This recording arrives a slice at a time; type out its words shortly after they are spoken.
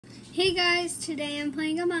Hey guys, today I'm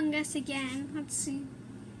playing Among Us again. Let's see.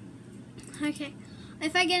 Okay,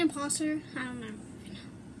 if I get imposter, I don't know.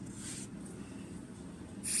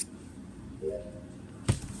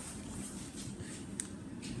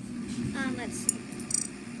 Let's see.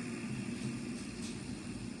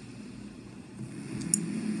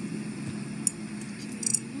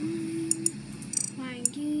 My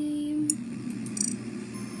game.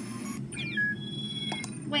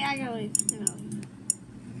 Wait, I gotta leave.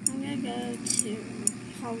 I'm gonna go to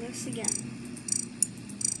Hollis again.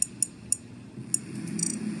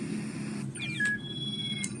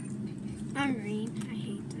 I'm green. I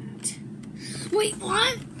hate that. Wait,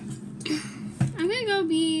 what? I'm gonna go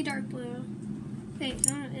be dark blue. Wait,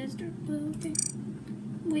 no, it is dark blue. Okay.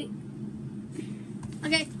 Wait.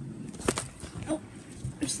 Okay. Oh,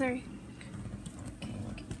 I'm sorry.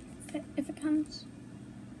 Okay. If it comes.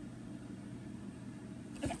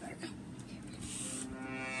 Okay, there we go.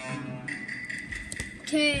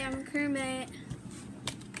 Okay, I'm a crewmate.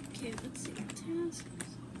 Okay, let's see. Tasks.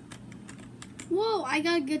 Whoa, I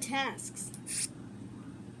got good tasks.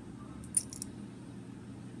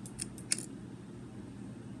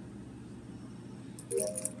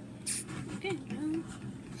 Okay,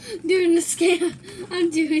 doing a scan. I'm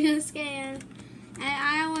doing a scan. And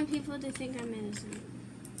I don't want people to think I'm innocent.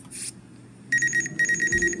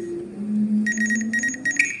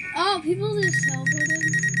 Oh, people just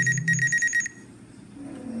teleported.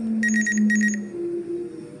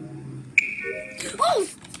 Oh!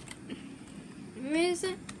 Where is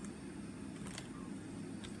it?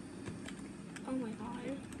 Oh my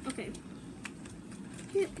god. Okay.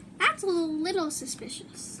 That's a little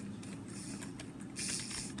suspicious.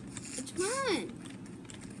 Which one?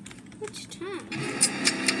 Which time?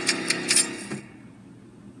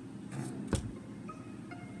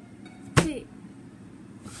 Wait.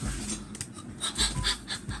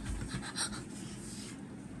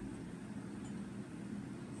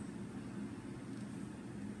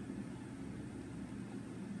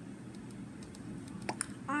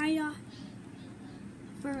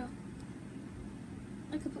 For real.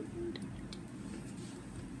 Like a Pokemon.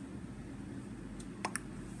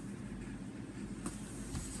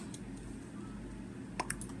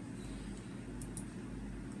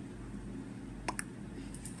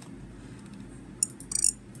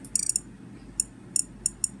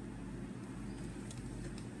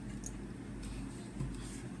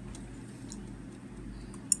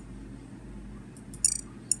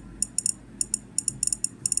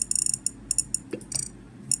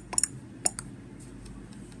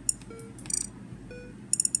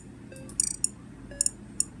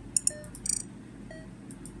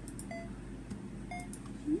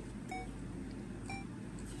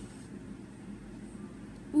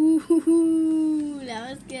 Ooh, that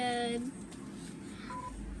was good.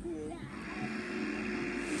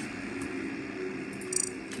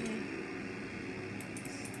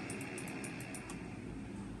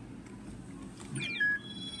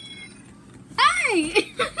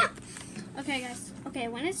 Hey! Okay, guys. Okay,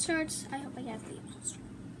 when it starts, I hope I get the imposter.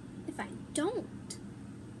 If I don't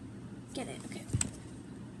get it, okay.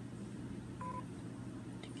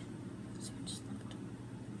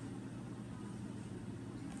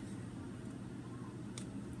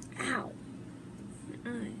 Ow.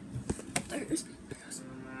 There's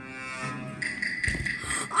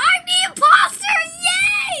I'm the imposter!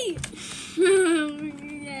 Yay!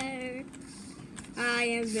 Yay. I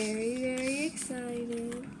am very, very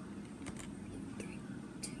excited. 3,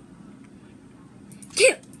 2, 1.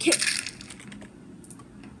 Kill!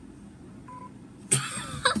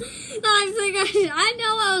 No, I'm so good. I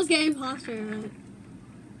know I was getting imposter, right?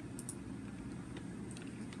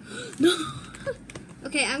 No.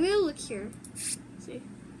 Okay, I'm gonna look here. See.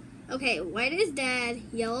 Okay, white is dead,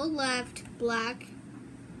 yellow left, black,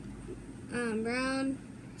 brown,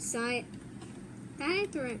 side. That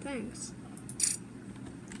ain't the right things.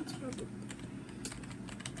 That's probably.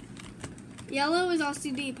 Yellow is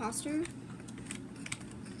also the imposter.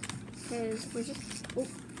 Because we're just. Oh.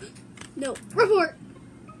 No, report!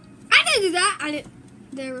 I didn't do that! I didn't.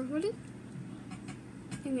 Did I report it?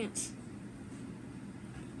 Dang it.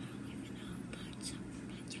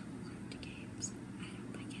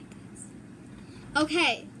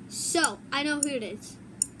 Okay, so I know who it is.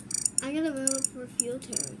 I'm gonna vote for Fuel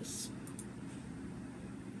Terrorists.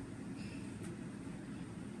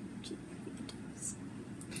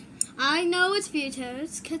 I know it's Fuel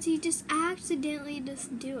Terrorists because he just accidentally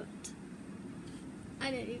just do it.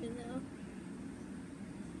 I didn't even know.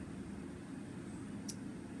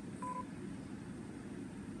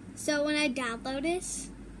 So when I download this,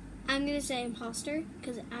 I'm gonna say imposter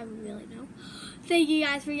because I really know. Thank you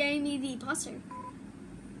guys for getting me the imposter.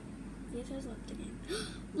 Yes, I left the game.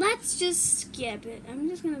 Let's just skip it. I'm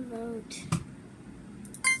just gonna vote.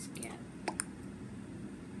 Skip.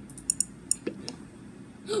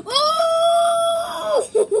 Oh!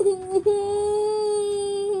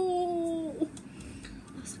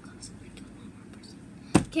 That was so close. I killed one more person.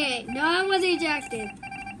 Okay, no one was ejected.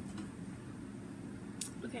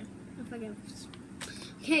 Okay, if I go.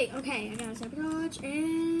 Okay, I got a sabotage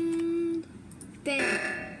and bang.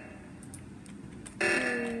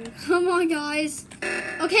 Come on, guys.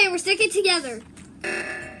 Okay, we're sticking together.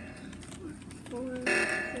 4,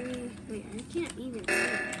 3. Wait, I can't even see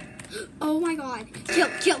it. Oh my god.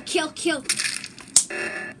 Kill.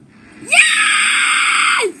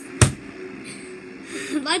 Yes!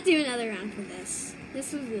 Let's do another round for this.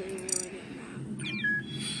 This was really good.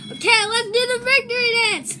 Okay, let's do the victory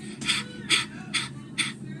dance.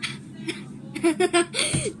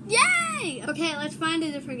 Yay! Okay, let's find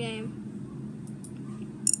a different game.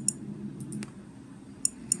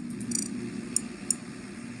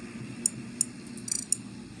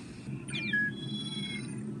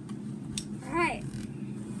 Alright.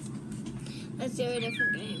 Let's do a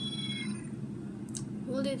different game.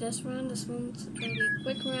 We'll do this one. This one's going to be a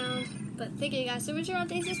quick round. But thank you guys so much for all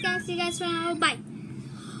this, guys. See you guys tomorrow. Bye.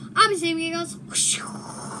 I'll be seeing you guys.